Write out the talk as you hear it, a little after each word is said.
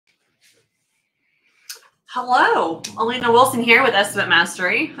Hello, Alena Wilson here with Estimate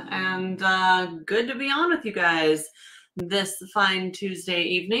Mastery, and good to be on with you guys this fine Tuesday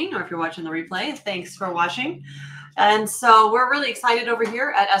evening, or if you're watching the replay, thanks for watching. And so we're really excited over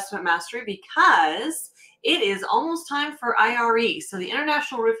here at Estimate Mastery because it is almost time for IRE. So the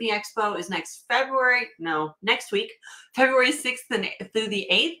International Roofing Expo is next week, February 6th through the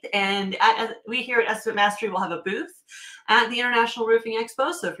 8th. And we here at Estimate Mastery will have a booth at the International Roofing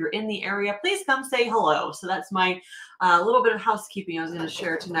Expo. So if you're in the area, please come say hello. So that's my little bit of housekeeping I was going to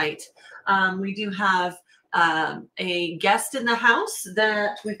share tonight. We do have a guest in the house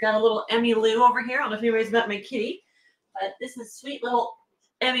that we've got a little Emmy Lou over here. I don't know if anybody's met my kitty, but this is sweet little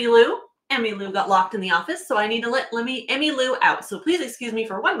Emmy Lou. Emmy Lou got locked in the office, so I need to let Emmy Lou out. So please excuse me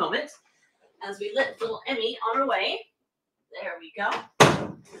for one moment as we let little Emmy on her way. There we go.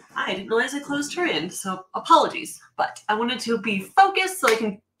 I didn't realize I closed her in, so apologies. But I wanted to be focused so I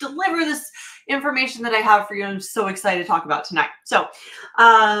can deliver this information that I have for you. I'm so excited to talk about tonight. So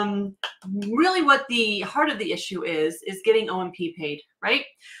really what the heart of the issue is getting O&P paid, right?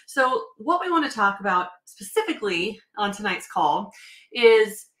 So what we want to talk about specifically on tonight's call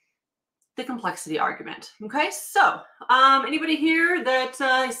is the complexity argument. Okay, so anybody here that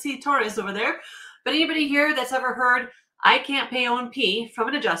I see Torres over there, but anybody here that's ever heard I can't pay O&P from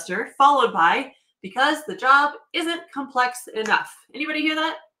an adjuster followed by because the job isn't complex enough? Anybody hear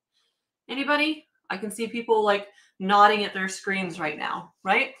that? Anybody? I can see people like nodding at their screens right now,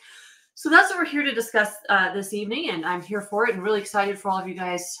 right? So that's what we're here to discuss this evening, and I'm here for it and really excited for all of you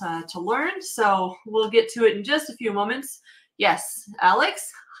guys to learn. So we'll get to it in just a few moments. Yes, Alex.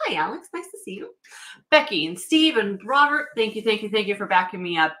 Hi, Alex. Nice to see you. Becky and Steve and Robert, thank you for backing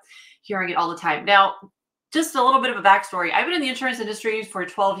me up, hearing it all the time. Now, just a little bit of a backstory. I've been in the insurance industry for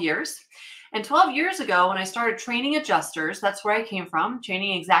 12 years. And 12 years ago, when I started training adjusters, that's where I came from,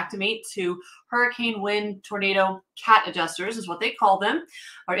 training Xactimate to hurricane, wind, tornado, cat adjusters is what they call them,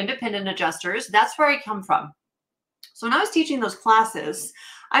 or independent adjusters. That's where I come from. So when I was teaching those classes,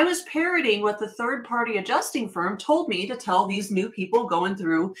 I was parroting what the third-party adjusting firm told me to tell these new people going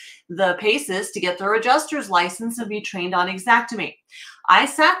through the paces to get their adjuster's license and be trained on Xactimate. I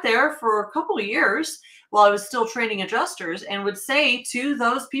sat there for a couple of years while I was still training adjusters and would say to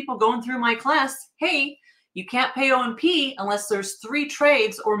those people going through my class, hey, you can't pay O&P unless there's 3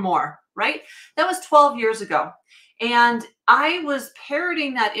 trades or more, right? That was 12 years ago. And I was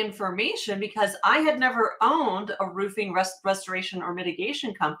parroting that information because I had never owned a roofing restoration or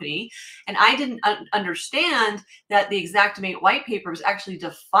mitigation company. And I didn't understand that the Xactimate white papers actually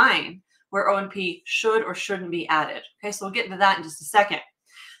define where O&P should or shouldn't be added. Okay, so we'll get into that in just a second.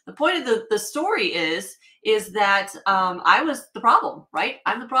 The point of the story is that I was the problem, right?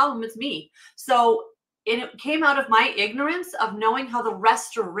 I'm the problem, it's me. So it came out of my ignorance of knowing how the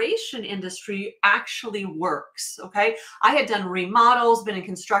restoration industry actually works, okay? I had done remodels, been in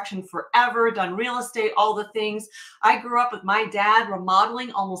construction forever, done real estate, all the things. I grew up with my dad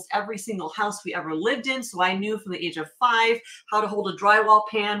remodeling almost every single house we ever lived in, so I knew from the age of 5 how to hold a drywall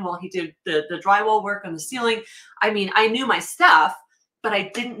pan while he did the drywall work on the ceiling. I mean, I knew my stuff, but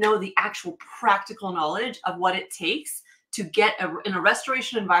I didn't know the actual practical knowledge of what it takes to get in a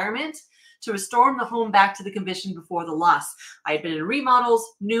restoration environment to restore the home back to the condition before the loss. I had been in remodels,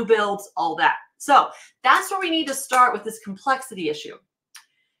 new builds, all that. So that's where we need to start with this complexity issue.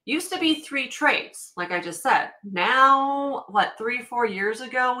 Used to be 3 trades, like I just said. Now, what, 3 or 4 years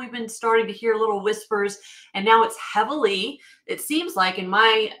ago, we've been starting to hear little whispers, and now it's heavily, it seems like in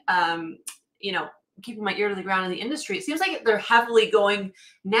my, keeping my ear to the ground in the industry, it seems like they're heavily going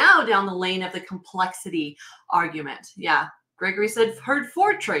now down the lane of the complexity argument. Yeah, Gregory said, heard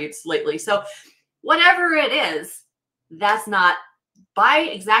 4 trades lately. So whatever it is, that's not,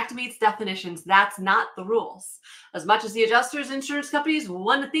 by Xactimate's definitions, that's not the rules. As much as the adjusters, insurance companies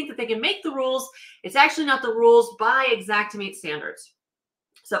want to think that they can make the rules, it's actually not the rules by Xactimate standards.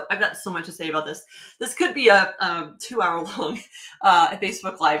 So I've got so much to say about this. This could be a 2-hour-long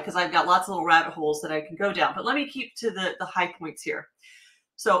Facebook Live because I've got lots of little rabbit holes that I can go down. But let me keep to the high points here.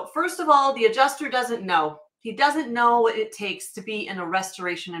 So first of all, the adjuster doesn't know. He doesn't know what it takes to be in a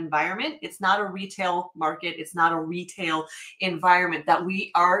restoration environment. It's not a retail market. It's not a retail environment that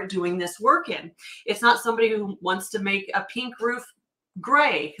we are doing this work in. It's not somebody who wants to make a pink roof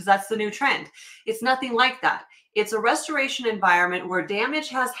gray because that's the new trend. It's nothing like that. It's a restoration environment where damage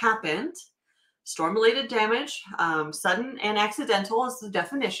has happened, storm-related damage, sudden and accidental is the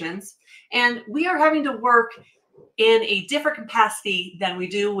definitions, and we are having to work in a different capacity than we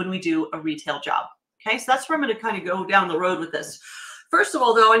do when we do a retail job. Okay, so that's where I'm going to kind of go down the road with this. First of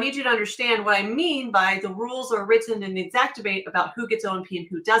all, though, I need you to understand what I mean by the rules are written in Xactimate about who gets O&P and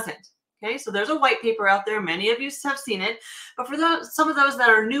who doesn't. Okay, so there's a white paper out there. Many of you have seen it, but for some of those that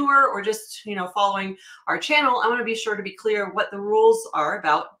are newer or just following our channel, I want to be sure to be clear what the rules are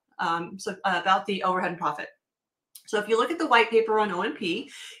about about the overhead and profit. So if you look at the white paper on O&P,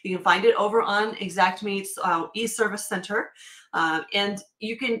 you can find it over on Xactmate's e-service center, and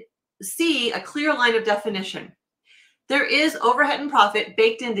you can see a clear line of definition. There is overhead and profit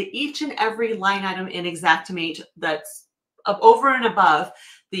baked into each and every line item in Xactmate that's over and above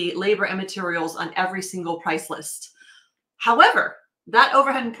the labor and materials on every single price list. However, that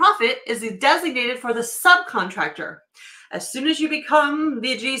overhead and profit is designated for the subcontractor. As soon as you become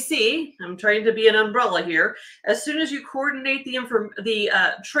the GC, I'm trying to be an umbrella here, as soon as you coordinate the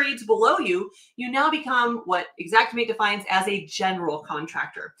trades below you, you now become what Xactmate defines as a general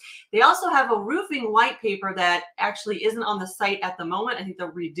contractor. They also have a roofing white paper that actually isn't on the site at the moment. I think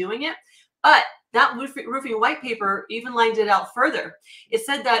they're redoing it. But that roofing white paper even lined it out further. It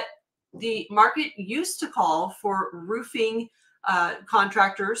said that the market used to call for roofing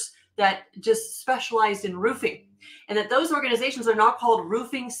contractors that just specialized in roofing, and that those organizations are now called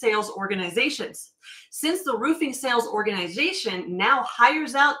roofing sales organizations. Since the roofing sales organization now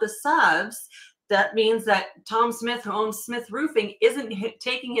hires out the subs, that means that Tom Smith, who owns Smith Roofing, isn't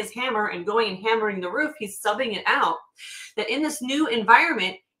taking his hammer and going and hammering the roof. He's subbing it out. That in this new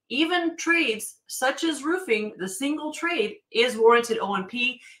environment, even trades such as roofing, the single trade is warranted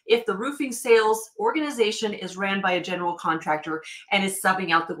O&P if the roofing sales organization is ran by a general contractor and is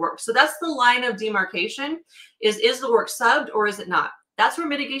subbing out the work. So that's the line of demarcation. Is the work subbed or is it not? That's where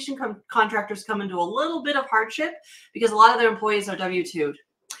mitigation contractors come into a little bit of hardship because a lot of their employees are W-2'd.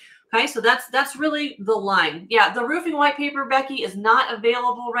 Okay, so that's really the line. Yeah, the roofing white paper, Becky, is not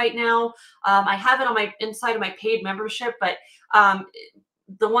available right now. I have it on my inside of my paid membership, but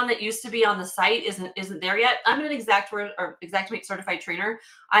the one that used to be on the site isn't there yet. I'm an Xactmate certified trainer.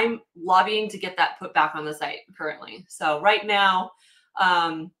 I'm lobbying to get that put back on the site currently. So right now,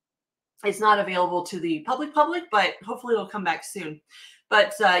 it's not available to the public, but hopefully it'll come back soon.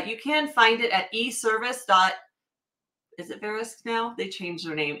 But you can find it at eService. Is it Verisk now? They changed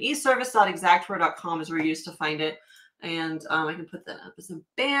their name. eService.exactware.com is where you used to find it. And I can put that up as a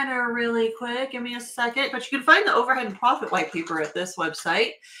banner really quick. Give me a second. But you can find the overhead and profit white paper at this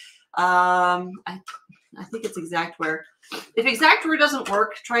website. I think it's Xactware. If Xactware doesn't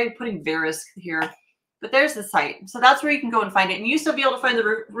work, try putting Verisk here. But there's the site. So that's where you can go and find it. And you used to be able to find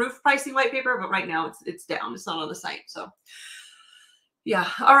the roof pricing white paper, but right now it's down. It's not on the site. So yeah.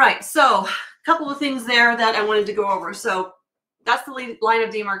 All right. So a couple of things there that I wanted to go over. So that's the line of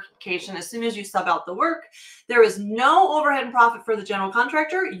demarcation. As soon as you sub out the work, there is no overhead and profit for the general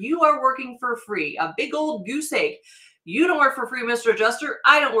contractor. You are working for free. A big old goose egg. You don't work for free, Mr. Adjuster.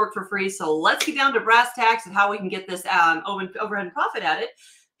 I don't work for free. So let's get down to brass tacks and how we can get this overhead and profit at it,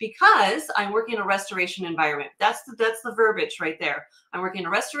 because I'm working in a restoration environment. That's the verbiage right there. I'm working in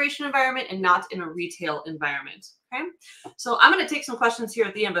a restoration environment and not in a retail environment. Okay. So I'm going to take some questions here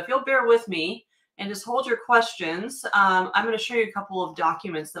at the end, but if you'll bear with me and just hold your questions, I'm going to show you a couple of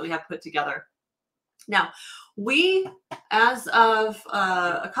documents that we have put together. Now, we, as of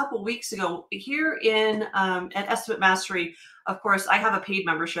a couple weeks ago, here at Estimate Mastery, of course, I have a paid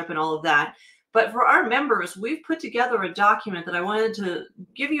membership and all of that. But for our members, we've put together a document that I wanted to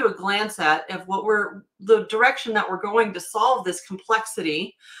give you a glance at of the direction that we're going to solve this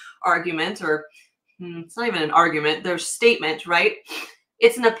complexity argument, or it's not even an argument, there's statement, right?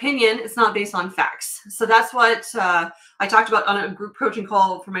 It's an opinion. It's not based on facts. So that's what I talked about on a group coaching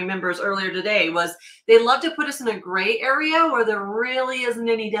call for my members earlier today. Was they love to put us in a gray area where there really isn't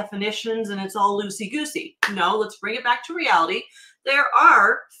any definitions and it's all loosey-goosey. No, let's bring it back to reality. There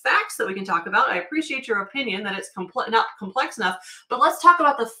are facts that we can talk about. I appreciate your opinion that it's not complex enough, but let's talk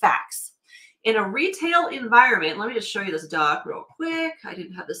about the facts. In a retail environment, let me just show you this doc real quick. I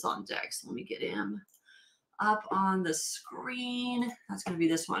didn't have this on deck, so let me get him up on the screen. That's going to be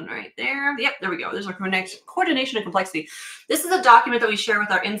this one right there. Yep, there we go. There's our coordination and complexity. This is a document that we share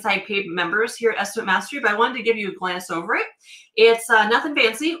with our inside paid members here at Estimate Mastery, but I wanted to give you a glance over it. It's nothing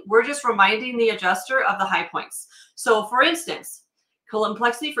fancy. We're just reminding the adjuster of the high points. So for instance,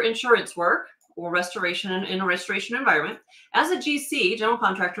 complexity for insurance work or restoration in a restoration environment as a GC, general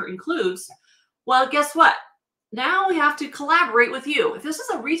contractor, includes, well, guess what? Now we have to collaborate with you. If this is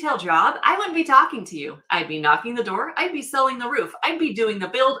a retail job, I wouldn't be talking to you. I'd be knocking the door. I'd be selling the roof. I'd be doing the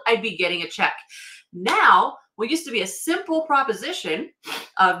build. I'd be getting a check. Now, what used to be a simple proposition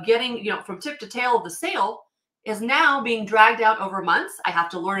of getting, from tip to tail of the sale is now being dragged out over months. I have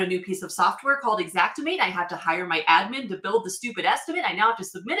to learn a new piece of software called Xactimate. I have to hire my admin to build the stupid estimate. I now have to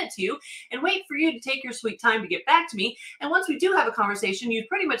submit it to you and wait for you to take your sweet time to get back to me. And once we do have a conversation, you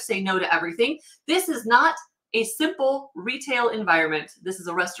pretty much say no to everything. This is not a simple retail environment. This is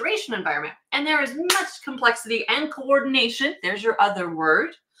a restoration environment. And there is much complexity and coordination. There's your other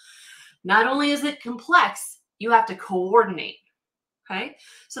word. Not only is it complex, you have to coordinate. Okay,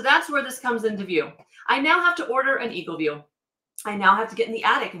 so that's where this comes into view. I now have to order an Eagle View. I now have to get in the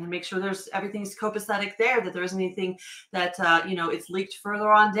attic and make sure there's everything's copacetic there, that there isn't anything that, it's leaked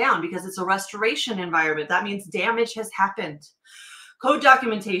further on down because it's a restoration environment. That means damage has happened. Code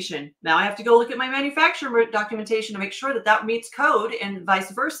documentation. Now I have to go look at my manufacturer documentation to make sure that that meets code and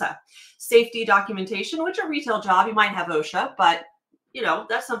vice versa. Safety documentation, which a retail job, you might have OSHA, but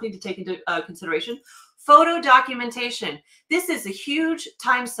that's something to take into consideration. Photo documentation. This is a huge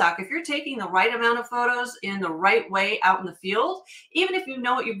time suck. If you're taking the right amount of photos in the right way out in the field, even if you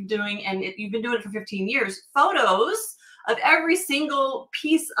know what you're doing and if you've been doing it for 15 years, photos of every single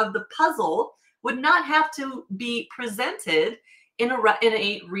piece of the puzzle would not have to be presented in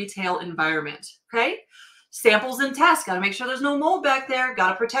a retail environment. Okay. Samples and tests. Got to make sure there's no mold back there. Got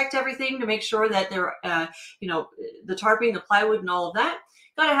to protect everything to make sure that they're, the tarping, the plywood, and all of that.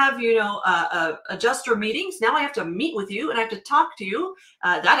 Got to have, adjuster meetings. Now I have to meet with you and I have to talk to you.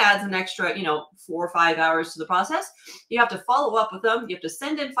 That adds an extra, 4 or 5 hours to the process. You have to follow up with them. You have to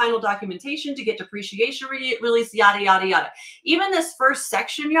send in final documentation to get depreciation release, yada, yada, yada. Even this first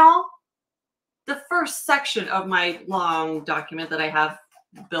section, y'all, the first section of my long document that I have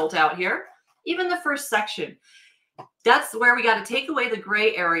built out here, even the first section, that's where we got to take away the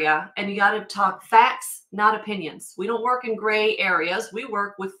gray area and you got to talk facts, not opinions. We don't work in gray areas. We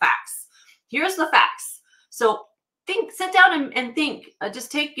work with facts. Here's the facts. So sit down and think,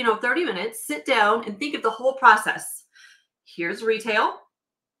 just take, 30 minutes, sit down and think of the whole process. Here's retail,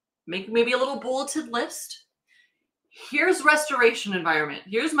 make maybe a little bulleted list. Here's restoration environment.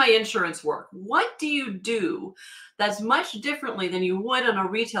 Here's my insurance work. What do you do that's much differently than you would on a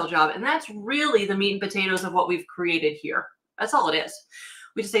retail job? And that's really the meat and potatoes of what we've created here. That's all it is.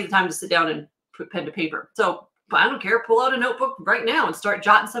 We just take the time to sit down and put pen to paper. So I don't care. Pull out a notebook right now and start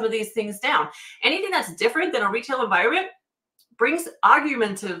jotting some of these things down. Anything that's different than a retail environment brings the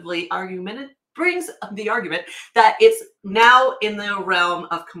argument that it's now in the realm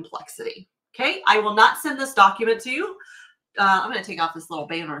of complexity. Okay, I will not send this document to you. I'm going to take off this little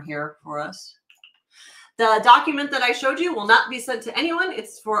banner here for us. The document that I showed you will not be sent to anyone.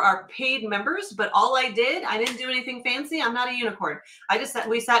 It's for our paid members, but all I didn't do anything fancy. I'm not a unicorn.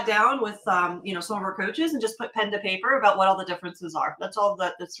 We sat down with, some of our coaches and just put pen to paper about what all the differences are. That's all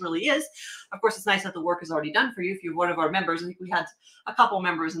that this really is. Of course, it's nice that the work is already done for you if you're one of our members. I think we had a couple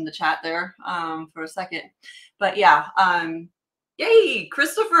members in the chat there for a second, but yeah. Yay,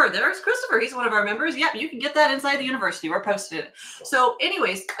 Christopher. There's Christopher. He's one of our members. Yep, you can get that inside the university. We're posted it. So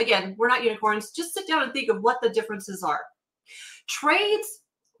anyways, again, we're not unicorns. Just sit down and think of what the differences are. Trades,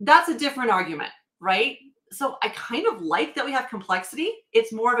 that's a different argument, right? So I kind of like that we have complexity.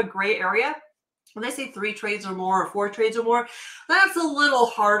 It's more of a gray area. When they say 3 trades or more or 4 trades or more, that's a little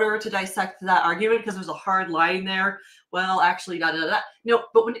harder to dissect that argument because there's a hard line there. Well, actually, No,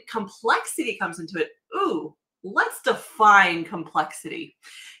 but when complexity comes into it, ooh, let's define complexity.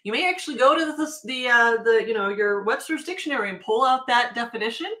 You may actually go to your Webster's dictionary and pull out that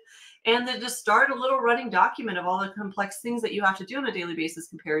definition and then just start a little running document of all the complex things that you have to do on a daily basis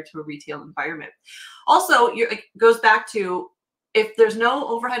compared to a retail environment. Also, it goes back to if there's no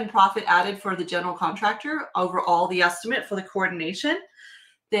overhead and profit added for the general contractor over all the estimate for the coordination,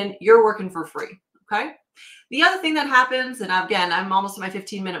 then you're working for free, okay? The other thing that happens, and again, I'm almost at my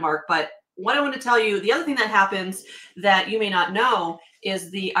 15-minute mark, but what I want to tell you, the other thing that happens that you may not know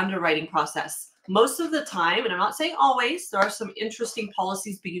is the underwriting process. Most of the time, and I'm not saying always, there are some interesting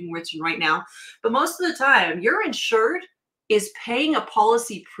policies being written right now, but most of the time, your insured is paying a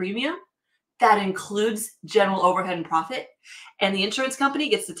policy premium that includes general overhead and profit, and the insurance company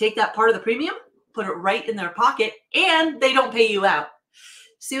gets to take that part of the premium, put it right in their pocket, and they don't pay you out.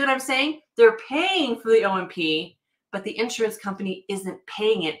 See what I'm saying? They're paying for the O&P, but the insurance company isn't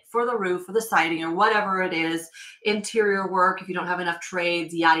paying it for the roof or the siding or whatever it is, interior work, if you don't have enough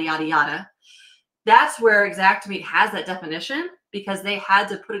trades, yada, yada, yada. That's where Xactimate has that definition because they had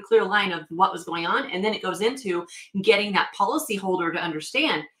to put a clear line of what was going on. And then it goes into getting that policyholder to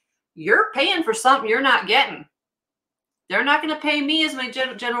understand you're paying for something you're not getting. They're not going to pay me as my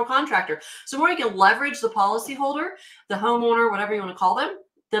general contractor. So the more you can leverage the policyholder, the homeowner, whatever you want to call them,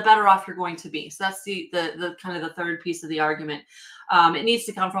 the better off you're going to be. So that's the kind of the third piece of the argument. It needs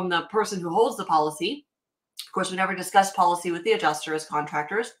to come from the person who holds the policy, Of course, we never discuss policy with the adjuster as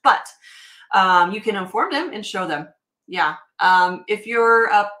contractors, but you can inform them and show them. Yeah. If you're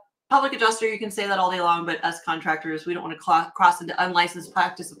a public adjuster, you can say that all day long, but us contractors, we don't want to cross into unlicensed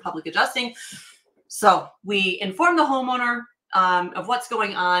practice of public adjusting. So we inform the homeowner of what's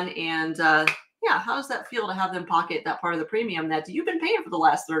going on, and yeah, how does that feel to have them pocket that part of the premium that you've been paying for the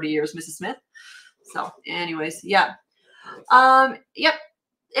last 30 years, Mrs. Smith? So anyways, yeah. Yep.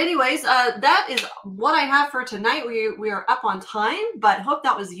 Anyways, that is what I have for tonight. We are up on time, but hope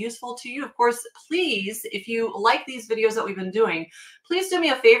that was useful to you. Of course, please, if you like these videos that we've been doing, please do me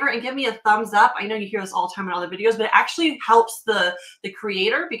a favor and give me a thumbs up. I know you hear this all the time in other videos, but it actually helps the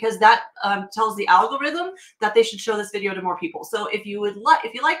creator, because that tells the algorithm that they should show this video to more people. So if you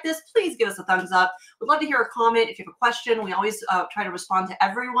like this, please give us a thumbs up. We'd love to hear a comment. If you have a question, we always try to respond to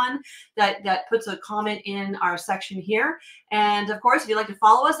everyone that puts a comment in our section here. And of course, if you'd like to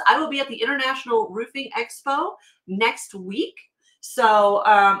follow us, I will be at the International Roofing Expo next week. So,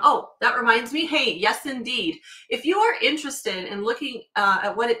 oh, that reminds me. Hey, yes, indeed. If you are interested in looking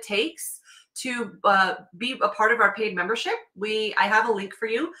at what it takes to be a part of our paid membership, I have a link for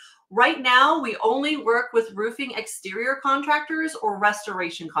you. Right now, we only work with roofing exterior contractors or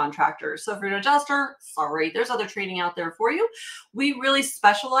restoration contractors. So if you're an adjuster, sorry, there's other training out there for you. We really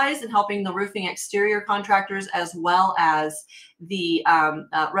specialize in helping the roofing exterior contractors as well as the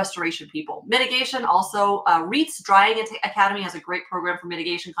restoration people. Mitigation also, REIT's Drying Academy has a great program for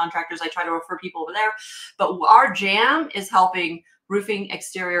mitigation contractors. I try to refer people over there. But our jam is helping roofing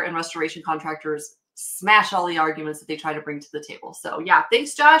exterior and restoration contractors smash all the arguments that they try to bring to the table. So yeah,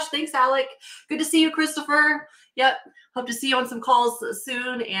 thanks Josh, thanks Alec. Good to see you, Christopher. Yep, hope to see you on some calls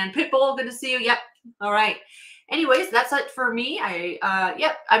soon. And Pitbull, good to see you. Yep, all right. Anyways, that's it for me.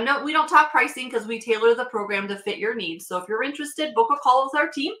 Yep, we don't talk pricing because we tailor the program to fit your needs. So if you're interested, book a call with our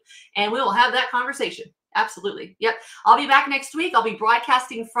team and we will have that conversation. Absolutely. Yep. I'll be back next week. I'll be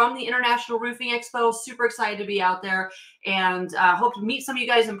broadcasting from the International Roofing Expo. Super excited to be out there, and hope to meet some of you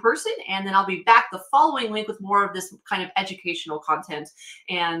guys in person. And then I'll be back the following week with more of this kind of educational content,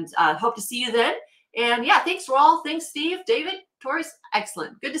 and hope to see you then. And yeah, thanks Raul. Thanks Steve, David, Taurus.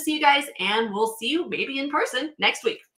 Excellent. Good to see you guys. And we'll see you maybe in person next week.